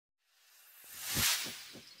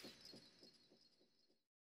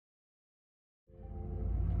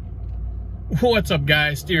What's up,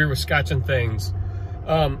 guys? Steer with Scotch and Things.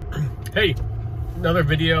 Hey, another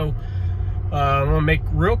video. I'm gonna make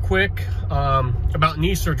real quick about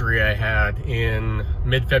knee surgery I had in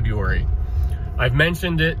mid-February. I've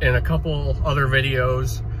mentioned it in a couple other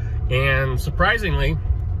videos, and surprisingly,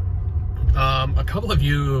 a couple of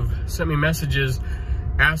you have sent me messages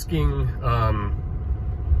asking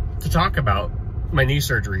to talk about my knee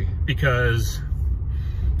surgery, because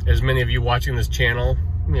as many of you watching this channel,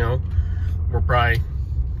 you know, we're probably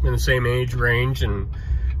in the same age range,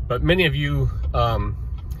 but many of you have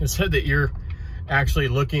said that you're actually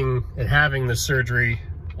looking at having this surgery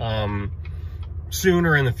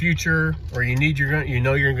sooner in the future, or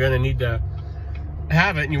you're gonna need to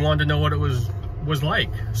have it, and you wanted to know what it was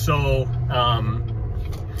like. So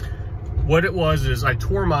what it was is I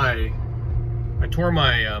tore my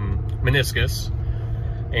meniscus,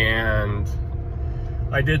 and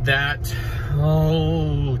I did that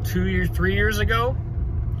 3 years ago.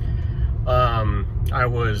 I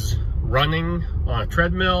was running on a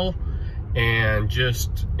treadmill and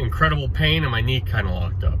just incredible pain, and my knee kind of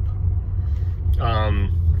locked up.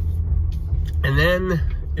 And then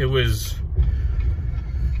it was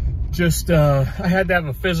just, I had to have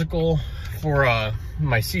a physical for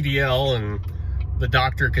my CDL, and the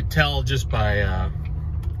doctor could tell just by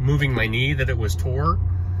moving my knee that it was tore.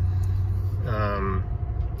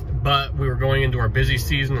 But we were going into our busy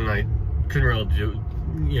season, and I couldn't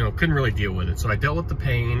really deal with it. So I dealt with the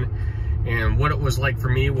pain, and what it was like for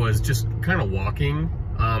me was just kind of walking.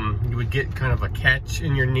 You would get kind of a catch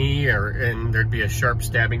in your knee, and there'd be a sharp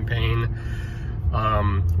stabbing pain.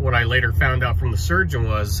 What I later found out from the surgeon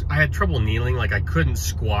was I had trouble kneeling. Like, I couldn't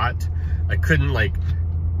squat. I couldn't like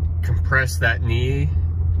compress that knee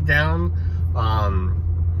down.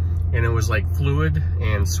 And it was like fluid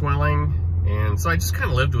and swelling. And so I just kind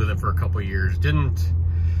of lived with it for a couple of years.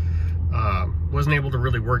 Wasn't able to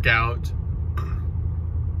really work out.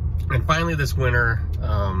 And finally this winter,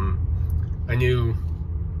 I knew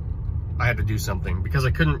I had to do something, because I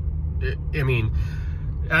couldn't, I mean,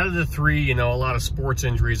 out of the three, you know, a lot of sports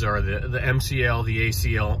injuries are the MCL, the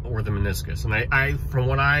ACL, or the meniscus. And from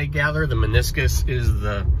what I gather, the meniscus is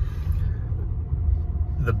the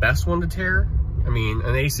best one to tear. I mean,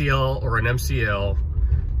 an ACL or an MCL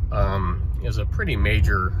is a pretty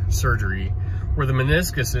major surgery, where the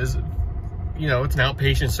meniscus is, you know, it's an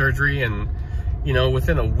outpatient surgery, and, you know,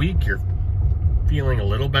 within a week you're feeling a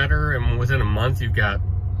little better, and within a month you've got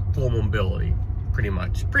full mobility, pretty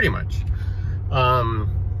much.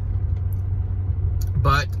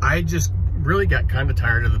 But I just really got kind of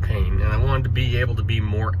tired of the pain, and I wanted to be able to be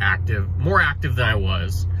more active than I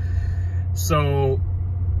was. So,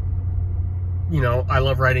 you know, I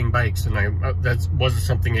love riding bikes, and that wasn't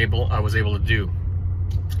something I was able to do,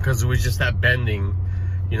 because it was just that bending,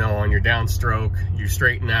 you know, on your downstroke, you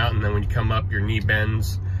straighten out, and then when you come up, your knee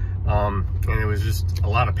bends, and it was just a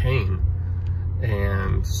lot of pain.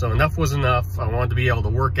 And so enough was enough. I wanted to be able to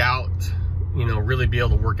work out, you know, really be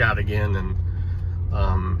able to work out again, and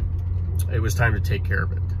it was time to take care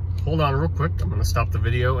of it. Hold on real quick, I'm gonna stop the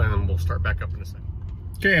video, and then we'll start back up in a second.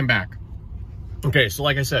 Okay, I'm back. Okay, so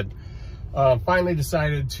like I said, finally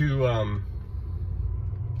decided to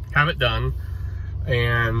have it done,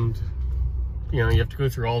 and you know, you have to go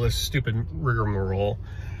through all this stupid rigmarole.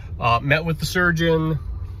 Met with the surgeon.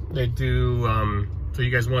 They do, so you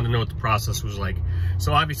guys want to know what the process was like.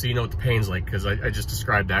 So obviously you know what the pain's like, because I just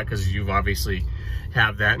described that, because you've obviously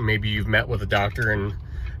have that, and maybe you've met with a doctor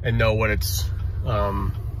and know what it's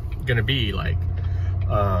gonna be like.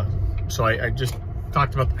 So I just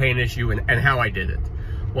talked about the pain issue and how I did it.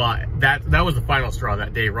 Well, that was the final straw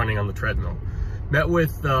that day, running on the treadmill. Met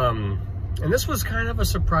with, and this was kind of a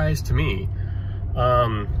surprise to me.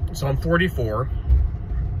 So I'm 44,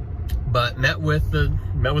 but met with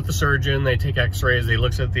the surgeon. They take x-rays, they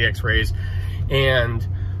looked at the x-rays, and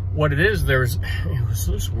what it is, it was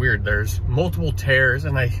just weird. There's multiple tears,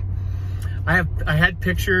 and I had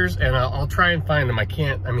pictures, and I'll try and find them. I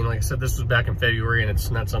can't, I mean, like I said, this was back in February, and it's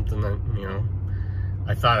not something that, you know,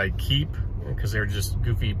 I thought I'd keep, because they were just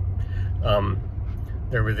goofy.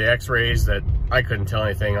 There were the x-rays that I couldn't tell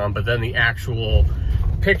anything on, but then the actual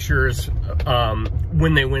pictures,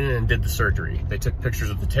 when they went in and did the surgery, they took pictures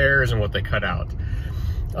of the tears and what they cut out.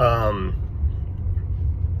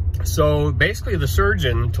 So basically the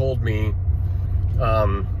surgeon told me,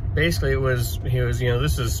 basically he was, you know,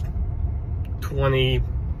 this is 20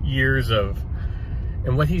 years of,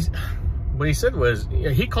 and what he said was,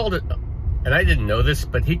 he called it, and I didn't know this,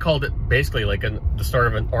 but he called it basically like the start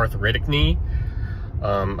of an arthritic knee.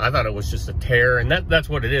 I thought it was just a tear, and that's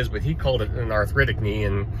what it is, but he called it an arthritic knee,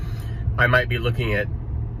 and I might be looking at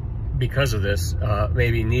because of this,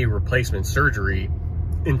 maybe knee replacement surgery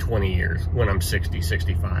in 20 years when I'm 60,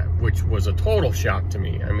 65, which was a total shock to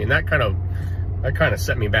me. I mean, that kind of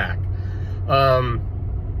set me back.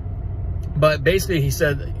 But basically he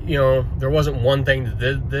said, you know, there wasn't one thing that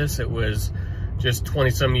did this. It was just 20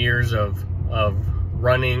 some years of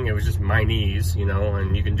running. It was just my knees, you know,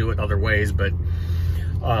 and you can do it other ways, but,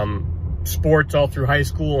 sports all through high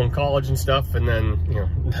school and college and stuff. And then, you know,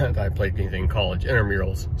 I played anything in college,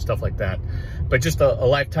 intramurals, stuff like that. But just a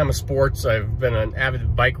lifetime of sports. I've been an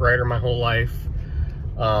avid bike rider my whole life.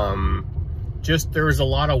 Just, there was a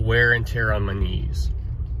lot of wear and tear on my knees.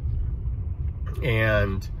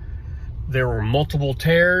 And there were multiple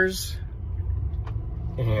tears.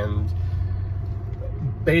 And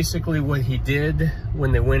basically what he did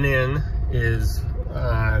when they went in is,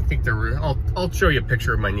 I think there were, I'll show you a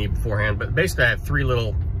picture of my knee beforehand, but basically I have 3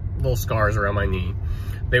 little scars around my knee.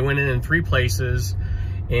 They went in 3 places,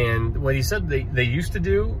 and what he said they used to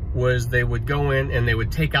do was they would go in and they would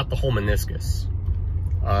take out the whole meniscus.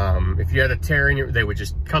 If you had a tear in your, they would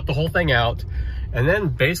just cut the whole thing out, and then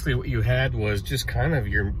basically what you had was just kind of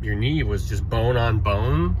your knee was just bone on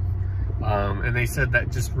bone. And they said that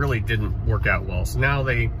just really didn't work out well. So now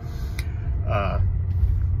they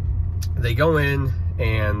go in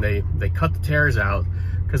and they cut the tears out,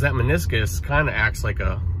 because that meniscus kind of acts like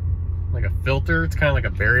a filter. It's kind of like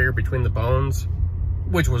a barrier between the bones,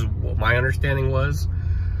 which was what my understanding was.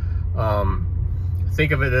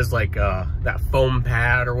 Think of it as like that foam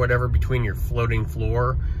pad or whatever between your floating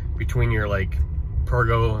floor, between your like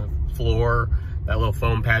pergo floor, that little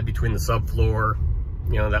foam pad between the subfloor.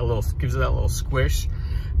 You know, that little, gives it that little squish.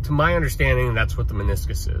 To my understanding, that's what the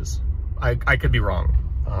meniscus is. I could be wrong.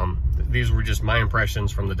 These were just my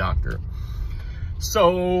impressions from the doctor.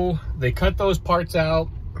 So they cut those parts out.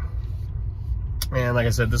 And like I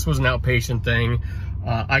said, this was an outpatient thing.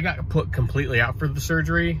 I got put completely out for the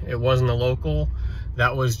surgery. It wasn't a local.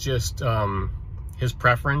 That was just his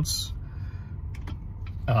preference.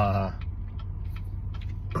 You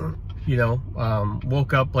know,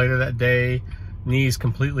 woke up later that day, knees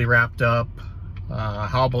completely wrapped up,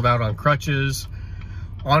 hobbled out on crutches.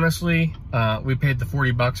 Honestly, we paid the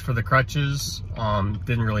 $40 for the crutches.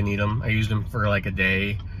 Didn't really need them. I used them for like a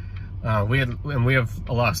day. We have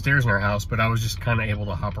a lot of stairs in our house, but I was just kind of able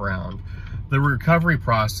to hop around. The recovery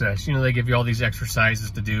process, you know, they give you all these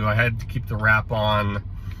exercises to do. I had to keep the wrap on,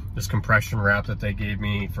 this compression wrap that they gave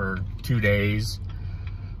me for 2 days.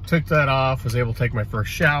 Took that off, was able to take my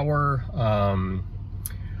first shower.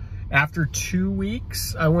 After 2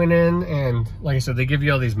 weeks, I went in and, like I said, they give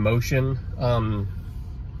you all these motion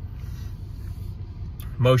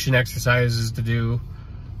exercises to do.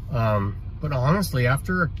 But honestly,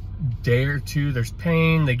 after a day or two, there's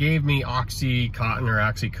pain. They gave me Oxycontin or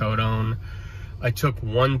oxycodone. I took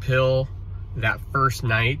 1 pill that first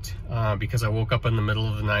night because I woke up in the middle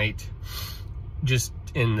of the night just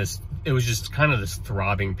in this, it was just kind of this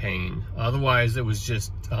throbbing pain. Otherwise, it was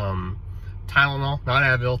just Tylenol, not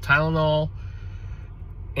Advil, Tylenol,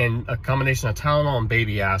 and a combination of Tylenol and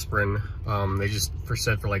baby aspirin. They just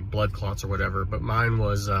said for like blood clots or whatever, but mine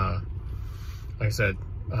was, like I said,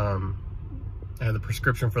 I had the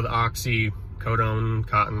prescription for the oxycodone,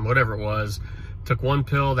 cotton, whatever it was. Took 1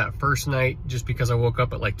 pill that first night just because I woke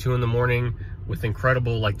up at like 2 in the morning with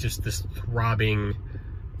incredible, like just this throbbing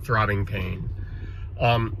pain.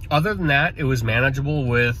 Other than that, it was manageable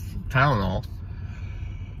with Tylenol.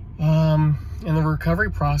 And the recovery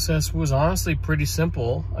process was honestly pretty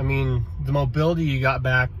simple. I mean, the mobility you got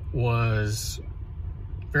back was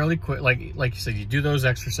fairly quick. Like you said, you do those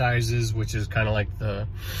exercises, which is kind of like the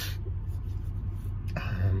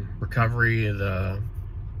recovery, the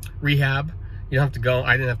rehab. You don't have to go,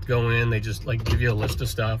 I didn't have to go in. They just like give you a list of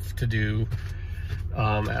stuff to do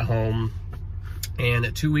at home. And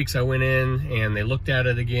at 2 weeks I went in and they looked at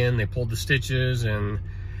it again. They pulled the stitches, and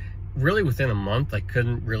really within a month, I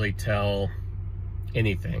couldn't really tell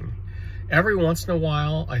anything. Every once in a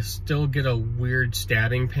while, I still get a weird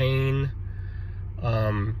stabbing pain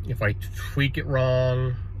if I tweak it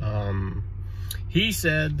wrong. He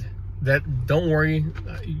said that, don't worry,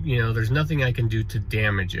 you know, there's nothing I can do to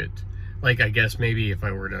damage it. Like, I guess maybe if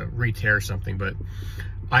I were to re-tear something, but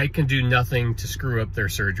I can do nothing to screw up their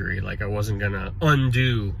surgery. Like, I wasn't gonna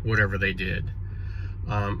undo whatever they did.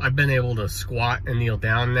 I've been able to squat and kneel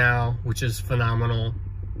down now, which is phenomenal.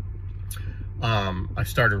 I've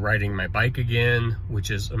started riding my bike again,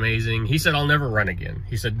 which is amazing. He said, I'll never run again.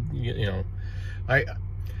 He said, you know,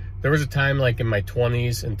 there was a time like in my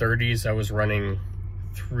 20s and 30s, I was running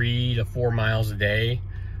 3 to 4 miles a day,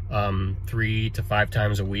 3 to 5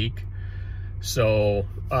 times a week. So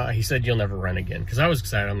he said, you'll never run again. Because I was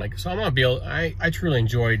excited. I'm like, so I'm gonna be able, I truly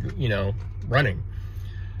enjoyed, you know, running.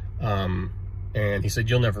 And he said,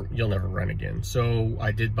 you'll never run again. So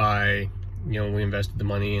I did buy, you know, we invested the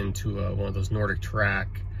money into one of those Nordic Track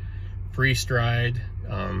Freestride,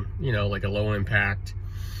 you know, like a low impact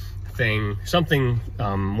thing, something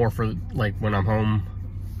more for like when I'm home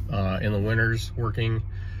in the winters working,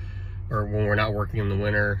 or when we're not working in the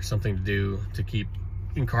winter, something to do to keep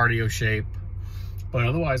in cardio shape. But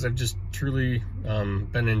otherwise, I've just truly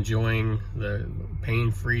been enjoying the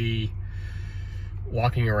pain-free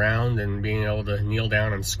walking around and being able to kneel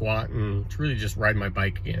down and squat and truly just ride my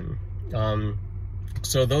bike again.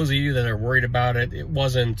 So those of you that are worried about it, it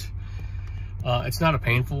wasn't, it's not a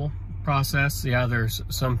painful process. Yeah, there's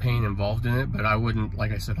some pain involved in it, but I wouldn't,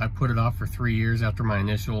 like I said, I put it off for 3 years after my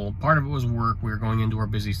initial, part of it was work. We were going into our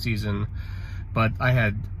busy season, but I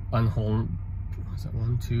had one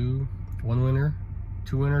winter,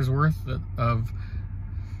 2 winters worth of,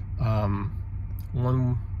 a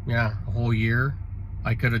whole year.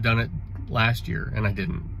 I could have done it last year and I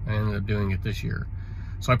didn't. I ended up doing it this year.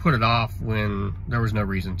 So I put it off when there was no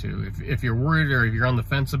reason to. If you're worried or if you're on the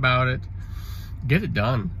fence about it, get it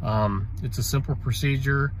done. It's a simple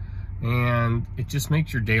procedure and it just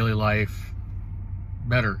makes your daily life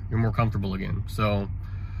better. You're more comfortable again. So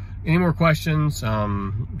any more questions,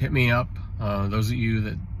 hit me up. Those of you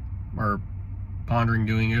that are pondering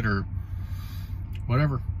doing it or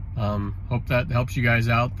whatever. Hope that helps you guys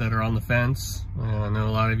out that are on the fence. I know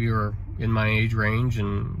a lot of you are in my age range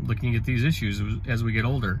and looking at these issues as we get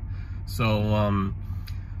older. So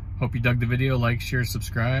hope you dug the video. Like, share,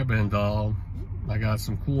 subscribe, and I got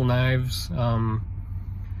some cool knives that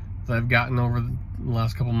I've gotten over the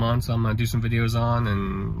last couple months. I'm gonna do some videos on,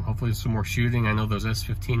 and hopefully some more shooting. I know those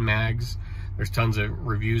S15 mags, there's tons of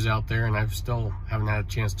reviews out there, and I've still haven't had a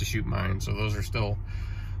chance to shoot mine. So those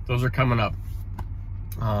are coming up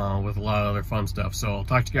with a lot of other fun stuff. So I'll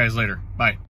talk to you guys later. Bye.